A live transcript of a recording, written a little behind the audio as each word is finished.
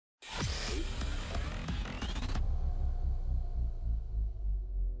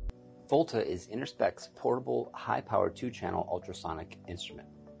VOLTA is Innerspec's portable, high-powered 2-channel ultrasonic instrument.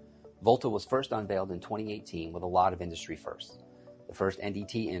 VOLTA was first unveiled in 2018 with a lot of industry firsts. The first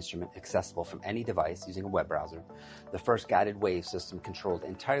NDT instrument accessible from any device using a web browser, the first guided wave system controlled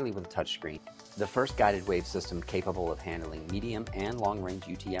entirely with a touchscreen, the first guided wave system capable of handling medium and long-range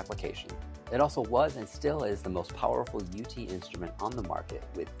UT application. It also was and still is the most powerful UT instrument on the market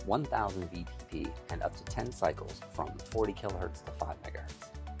with 1000 VPP and up to 10 cycles from 40 kHz to 5 MHz.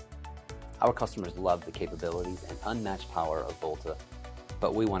 Our customers loved the capabilities and unmatched power of VOLTA,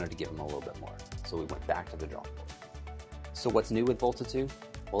 but we wanted to give them a little bit more, so we went back to the drawing board. So what's new with VOLTA 2?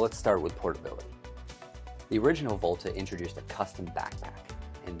 Well, let's start with portability. The original VOLTA introduced a custom backpack,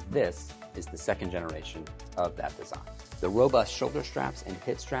 and this is the second generation of that design. The robust shoulder straps and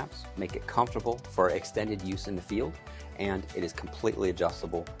hip straps make it comfortable for extended use in the field, and it is completely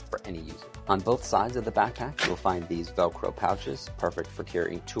adjustable for any user. On both sides of the backpack, you'll find these Velcro pouches, perfect for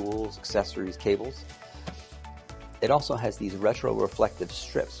carrying tools, accessories, cables. It also has these retro-reflective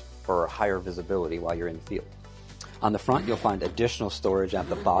strips for higher visibility while you're in the field. On the front, you'll find additional storage at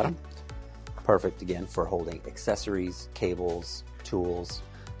the bottom, perfect again for holding accessories, cables, tools,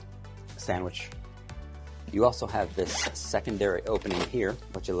 sandwich. You also have this secondary opening here,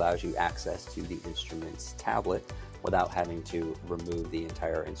 which allows you access to the instrument's tablet without having to remove the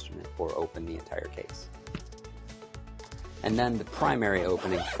entire instrument or open the entire case. And then the primary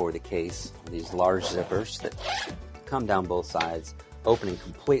opening for the case, these large zippers that come down both sides, opening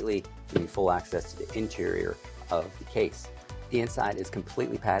completely, giving full access to the interior of the case. The inside is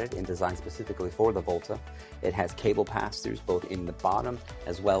completely padded and designed specifically for the VOLTA. It has cable pass-throughs both in the bottom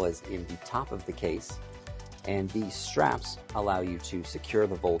as well as in the top of the case. And these straps allow you to secure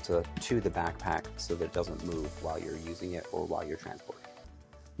the VOLTA to the backpack so that it doesn't move while you're using it or while you're transporting it.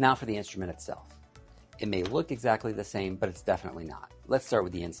 Now for the instrument itself. It may look exactly the same, but it's definitely not. Let's start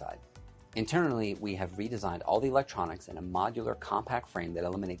with the inside. Internally, we have redesigned all the electronics in a modular compact frame that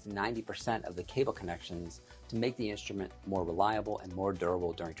eliminates 90% of the cable connections to make the instrument more reliable and more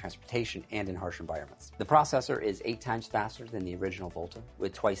durable during transportation and in harsh environments. The processor is 8 times faster than the original VOLTA,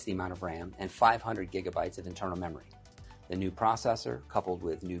 with twice the amount of RAM and 500 gigabytes of internal memory. The new processor, coupled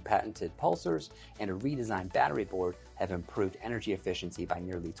with new patented pulsars and a redesigned battery board, have improved energy efficiency by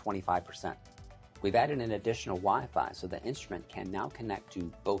nearly 25%. We've added an additional Wi-Fi so the instrument can now connect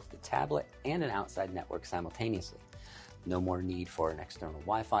to both the tablet and an outside network simultaneously. No more need for an external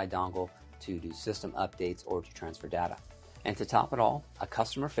Wi-Fi dongle to do system updates or to transfer data. And to top it all, a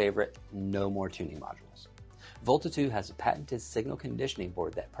customer favorite, no more tuning modules. VOLTA 2 has a patented signal conditioning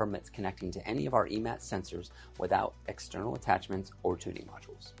board that permits connecting to any of our EMAT sensors without external attachments or tuning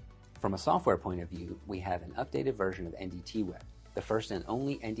modules. From a software point of view, we have an updated version of NDT Web, the first and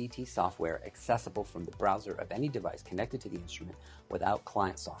only NDT software accessible from the browser of any device connected to the instrument without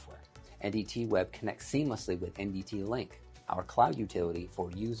client software. NDT Web connects seamlessly with NDT Link, our cloud utility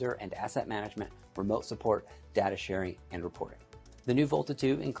for user and asset management, remote support, data sharing, and reporting. The new VOLTA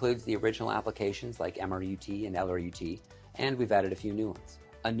 2 includes the original applications like MRUT and LRUT, and we've added a few new ones.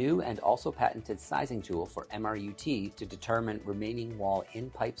 A new and also patented sizing tool for MRUT to determine remaining wall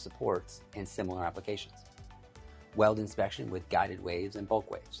in-pipe supports and similar applications. Weld inspection with guided waves and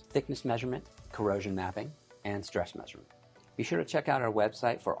bulk waves, thickness measurement, corrosion mapping, and stress measurement. Be sure to check out our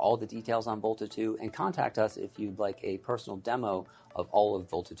website for all the details on VOLTA 2 and contact us if you'd like a personal demo of all of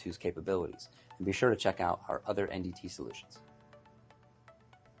VOLTA 2's capabilities. And be sure to check out our other NDT solutions.